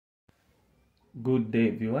Good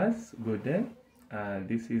day, viewers. Good day.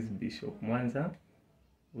 This is Bishop Mwanza,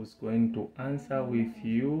 who's going to answer with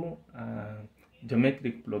you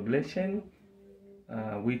geometric progression,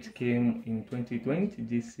 which came in 2020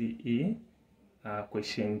 GCE,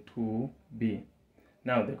 question 2B.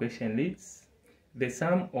 Now the question reads: the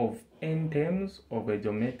sum of n terms of a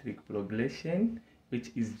geometric progression,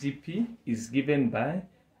 which is GP, is given by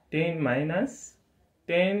 10 minus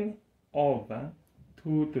 10 over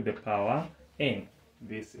 2 to the power n.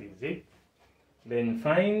 This is it. Then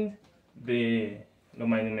find the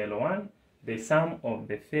numerical one, the sum of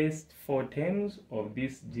the first 4 terms of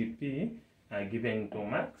this GP given to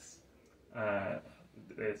Max.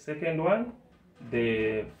 The second one,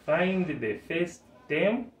 find the first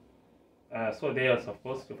term. So they are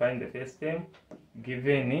supposed to find the first term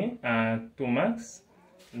given to Max.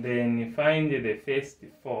 Then find the first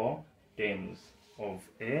 4 terms of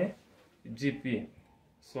a GP.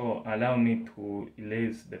 So allow me to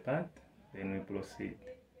erase the part, then we proceed.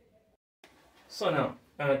 So now,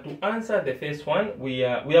 to answer the first one, we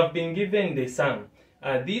have been given the sum.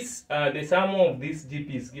 The sum of this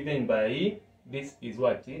GP is given by, this is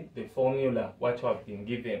what? The formula, what you have been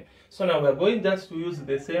given. So now we are going just to use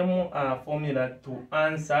the same formula to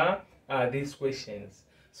answer these questions.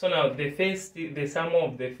 So now the sum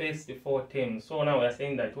of the first 4 terms. So now we are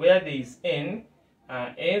saying that where there is n,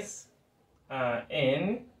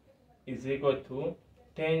 n is equal to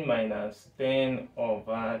 10 minus 10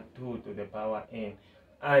 over 2 to the power n.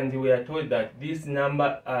 And we are told that this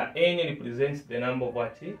number, n represents the number of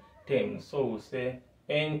what? Terms. So we'll say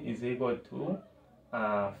n is equal to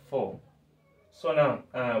 4. So now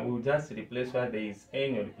we'll just replace where there is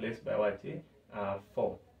n, replaced by what?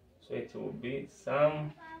 4. So it will be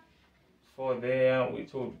sum 4 there,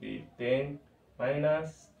 which will be 10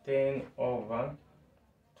 minus 10 over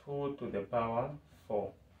 2 to the power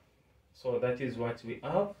 4. So that is what we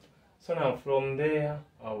have. So now from there,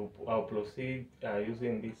 I'll proceed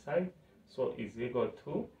using this side. So is equal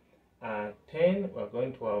to 10. We're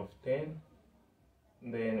going to have 10.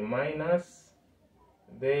 Then minus,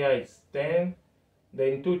 there is 10.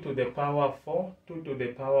 Then 2 to the power 4. 2 to the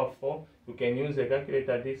power 4. You can use a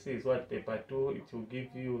calculator. This is what paper 2. It will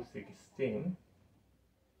give you 16.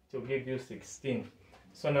 It will give you 16.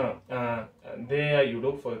 So now there you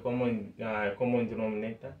look for a common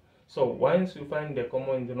denominator. So once you find the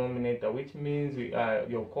common denominator, which means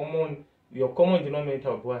your common denominator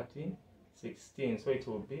of what? 16. So it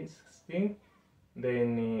will be 16.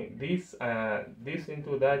 Then this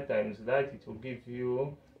into that times that, it will give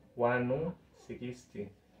you 160.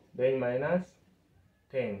 Then minus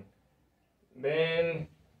 10. Then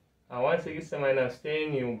 160 minus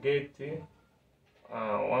 10, you get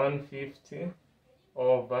 150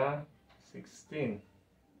 over 16.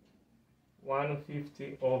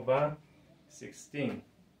 150 over 16.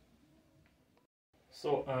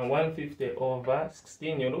 So 150 over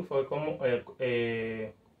 16, you look for a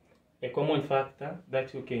common factor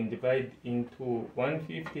that you can divide into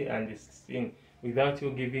 150 and 16 without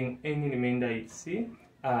you giving any remainder. It's 2.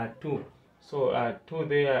 So 2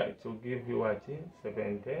 there, it will give you what?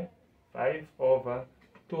 75 over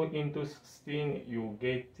 2 into 16, you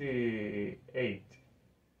get 8.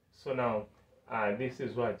 So now this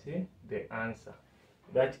is what? The answer.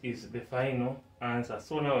 That is the final answer.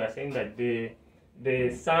 So now we are saying that the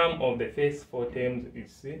sum of the first 4 terms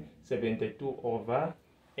is 72 over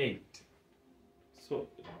 8. So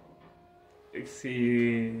it's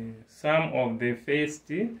the sum of the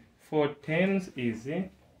first 4 terms is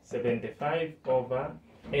 75 over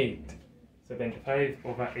 8. 75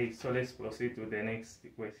 over 8. So let's proceed to the next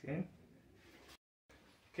question.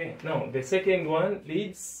 Okay, now the second one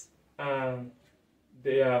reads find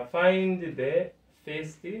the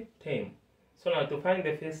first term. So now to find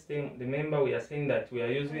the first term, remember we are saying that we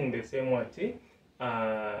are using the same what?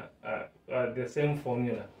 The same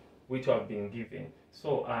formula which have been given.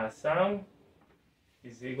 So sum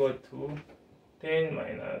is equal to 10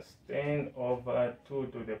 minus 10 over 2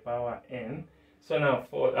 to the power n. So now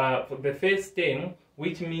for the first term,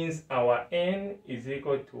 which means our n is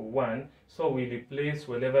equal to 1, so we replace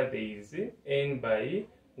wherever there is n by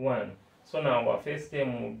 1. So now our first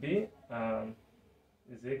term will be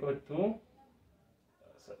is equal to,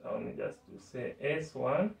 so let me just to say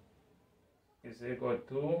S1 is equal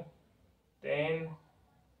to 10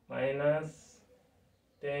 minus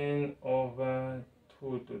 10 over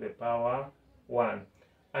 2 to the power 1.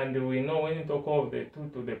 And we know when you talk of the 2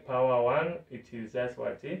 to the power 1, it is just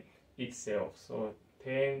what? Itself. So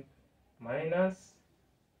 10 minus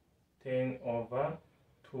 10 over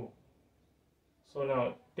 2. So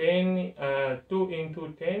now 2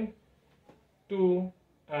 into 10, 2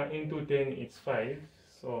 into 10 is 5.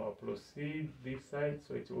 So I'll proceed this side.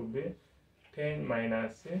 So it will be 10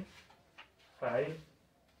 minus 5.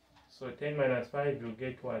 So 10 minus 5, you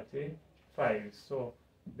get what? 5. So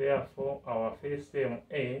therefore, our first term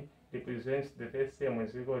A represents the first term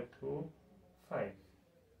is equal to 5.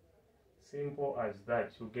 Simple as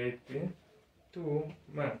that. You get 2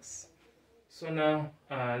 marks. So now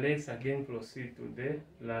let's again proceed to the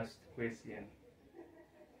last question.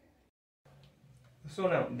 So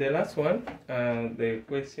now the last one, the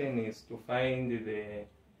question is to find the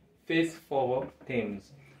first 4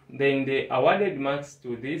 terms. Then the awarded marks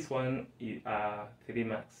to this one are 3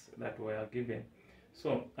 marks that were given.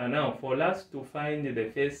 So now for us to find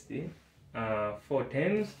the first 4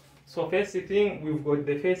 terms, so first thing, we've got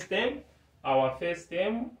the first term. Our first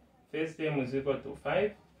term is equal to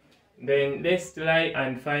 5. Then let's try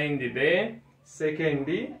and find the second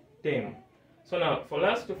term. So now for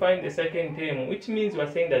us to find the second term, which means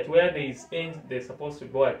we're saying that where there is n, they're supposed to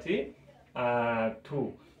go at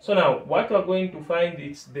 2. So now what we're going to find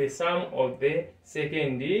is the sum of the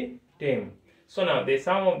second term. So now the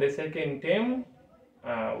sum of the second term, we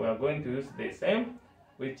are going to use the same,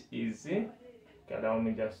 which is, allow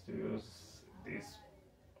me just to use this.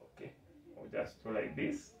 Okay, or just do like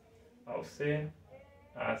this. I'll say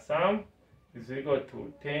sum is equal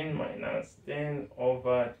to 10 minus 10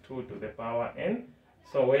 over 2 to the power n.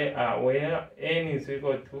 So where n is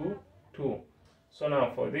equal to 2. So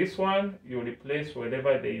now for this one, you replace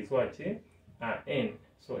wherever there is what? N.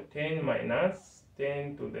 So 10 minus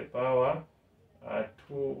 10 to the power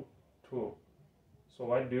 2. So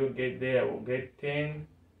what do you get there? We'll get 10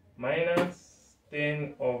 minus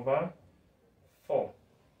 10 over 4.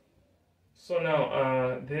 So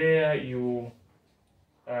now there you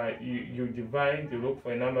divide, you look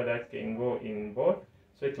for a number that can go in both.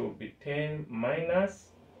 So it will be 10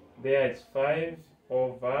 minus, there is 5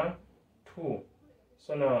 over 2.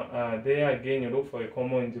 So now there again you look for a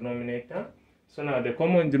common denominator. So now the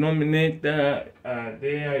common denominator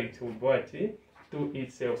there it will be what? 2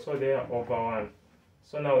 itself. So there over 1.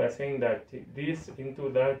 So now we are saying that this into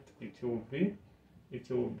that it will be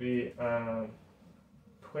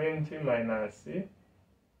 20 minus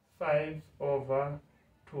 5 over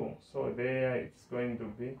 2. So there it's going to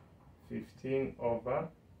be 15 over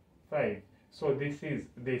 5. So this is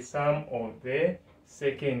the sum of the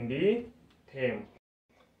second term.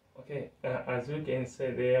 Okay, as you can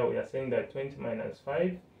see there, we are saying that 20 minus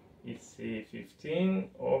 5 is 15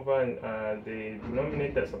 over the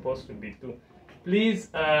denominator is supposed to be 2. Please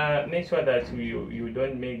make sure that you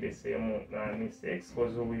don't make the same mistakes,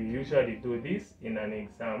 because we usually do this in an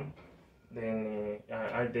exam. Then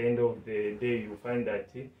at the end of the day, you find that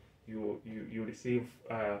you receive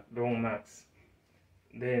wrong marks.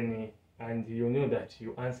 Then and you know that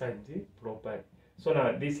you answered properly. So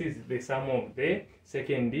now this is the sum of the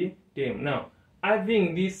second term. Now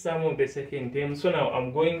having this sum of the second term, so now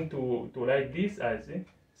I'm going to write this as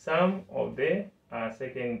sum of the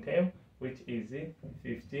second term, which is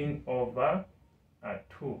 15 over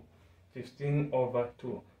 2. 15 over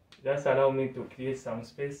 2. Just allow me to create some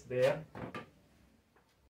space there.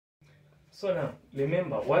 So now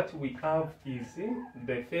remember what we have is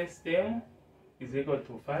the first term is equal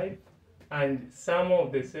to 5 and sum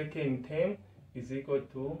of the second term is equal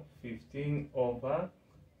to 15 over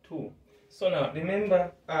 2. So now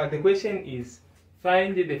remember the question is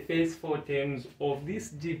find the first 4 terms of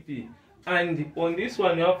this GP, and on this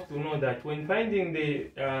one you have to know that when finding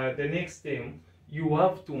the next term you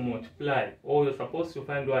have to multiply, or you're supposed to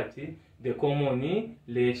find what? The common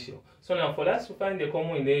ratio. So now for us to find the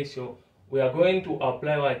common ratio, we are going to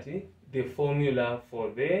apply what? The formula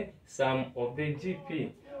for the sum of the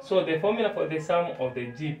GP. So the formula for the sum of the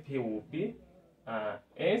GP will be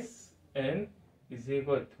Sn is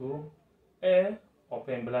equal to A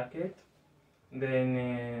open bracket,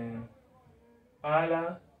 then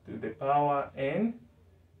R to the power n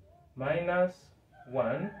minus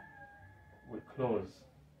 1 we close,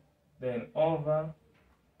 then over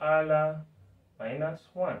R minus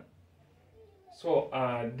 1. So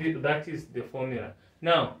that is the formula.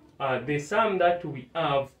 Now the sum that we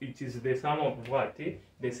have, it is the sum of what?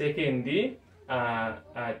 The second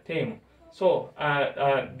term. So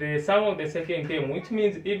the sum of the second term, which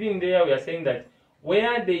means even there we are saying that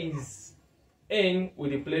where there is n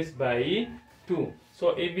we replace by 2.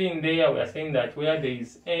 So even there we are saying that where there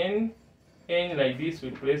is n like this we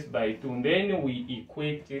replace by 2. Then we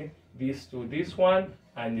equate this to this one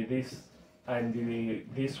and this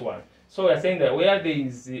one. So we are saying that where there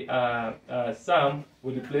is sum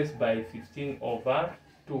we replace by 15 over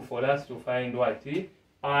 2 for us to find what?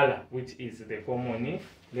 R, which is the common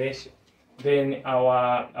ratio. Then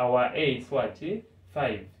our A is what?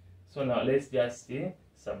 5. So now let's just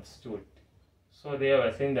substitute. So there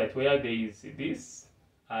we're saying that where there is this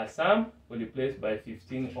sum, will be replaced by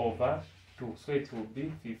 15 over 2. So it will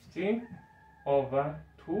be 15 over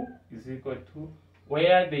 2 is equal to,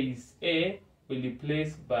 where there is A, will be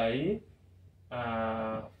replaced by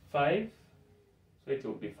 5. So it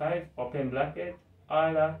will be 5, open bracket,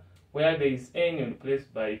 R, where there is N, will be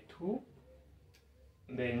replaced by 2.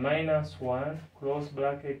 Then minus 1, close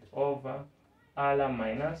bracket, over R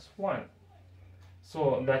minus 1.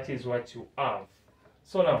 So that is what you have.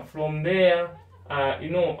 So now from there, you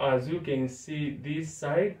know, as you can see, this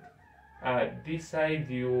side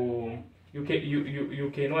you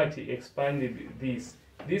can what, expand this.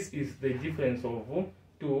 This is the difference of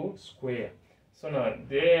 2 square. So now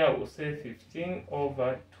there we'll say 15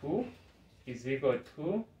 over 2 is equal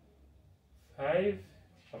to 5,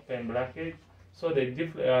 open bracket. So the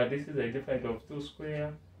this is the difference of 2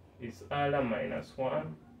 square is R minus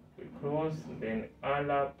 1. We close, then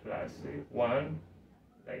R plus 1,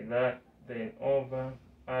 like that, then over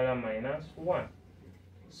R minus 1.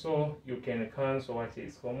 So you can cancel what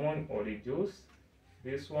is common or reduce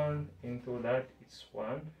this one into that, it's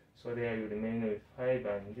 1. So there you remain with 5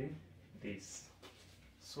 and this.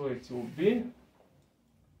 So it will be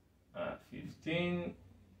 15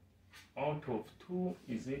 out of 2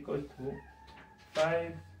 is equal to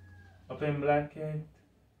 5, open bracket,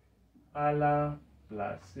 R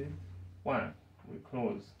plus 1. We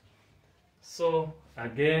close. So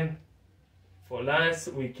again, for us,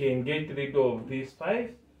 we can get rid of this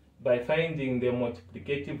 5 by finding the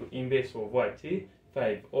multiplicative inverse of what?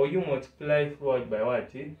 5. Or you multiply throughout by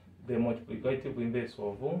what? The multiplicative inverse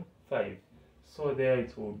of 5. So there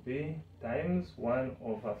it will be times 1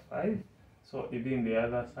 over 5. So even the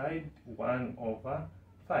other side, 1 over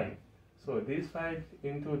 5. So this 5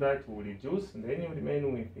 into that will reduce, and then you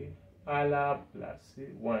remain with R plus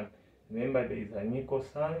 1. Remember, there is an equal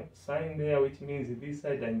sign there, which means this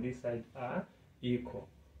side and this side are equal.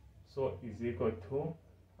 So is equal to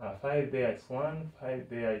 5 there is 1, 5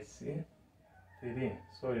 there is 3.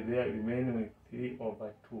 So there remain with 3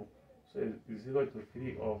 over 2. So is equal to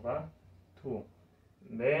 3 over 2.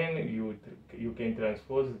 Then you can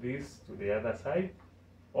transpose this to the other side,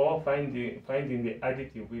 or finding the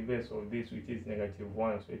additive inverse of this, which is negative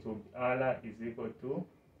 1. So it will be R is equal to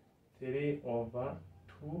 3 over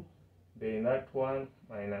 2, then that one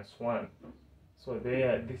minus 1. So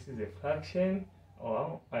there, this is a fraction,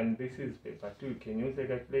 and this is paper 2. You can use a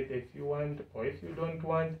calculator if you want, or if you don't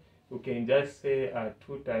want, you can just say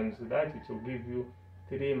 2 times that, which will give you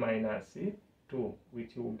 3 minus 2,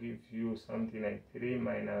 which will give you something like 3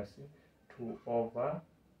 minus 2 over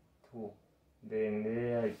 2. Then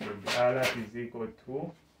there it will be R is equal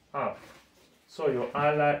to half. So your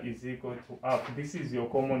R is equal to half. This is your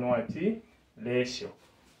common what? Ratio.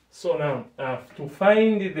 So now to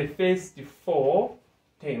find the first 4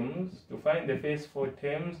 terms,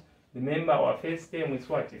 remember our first term is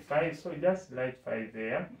what? 5. So just write 5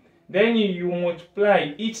 there. Then you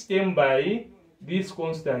multiply each term by this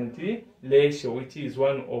constant ratio, which is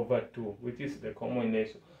 1 over 2, which is the common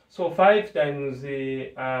ratio. So 5 times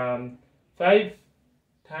 5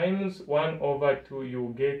 times 1 over 2,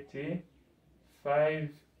 you get 5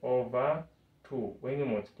 over 2. When you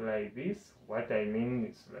multiply this, what I mean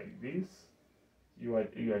is like this. You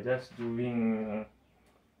are just doing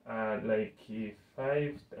like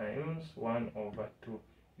 5 times 1 over 2.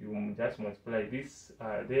 You just multiply this.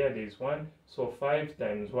 There is 1. So 5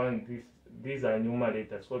 times 1. These are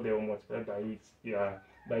numerators, so they will multiply by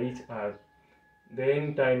each half.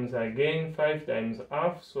 Then times again 5 times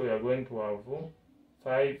half. So you are going to have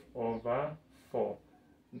 5 over 4.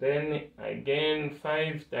 Then again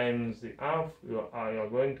 5 times the half, you are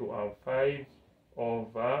going to have 5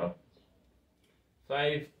 over,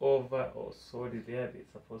 oh sorry, there's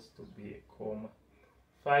supposed to be a comma,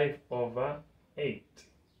 5 over 8.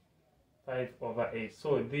 5 over 8.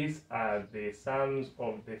 So these are the sums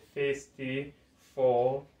of the first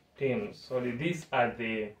 4 terms. So these are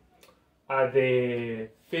the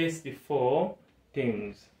first 4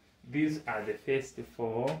 terms. These are the first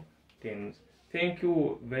 4 terms. Thank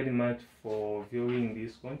you very much for viewing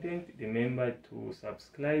this content. Remember to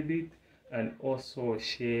subscribe it and also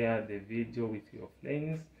share the video with your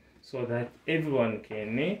friends so that everyone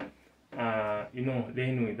can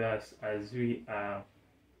learn with us as we are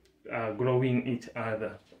growing each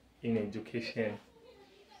other in education.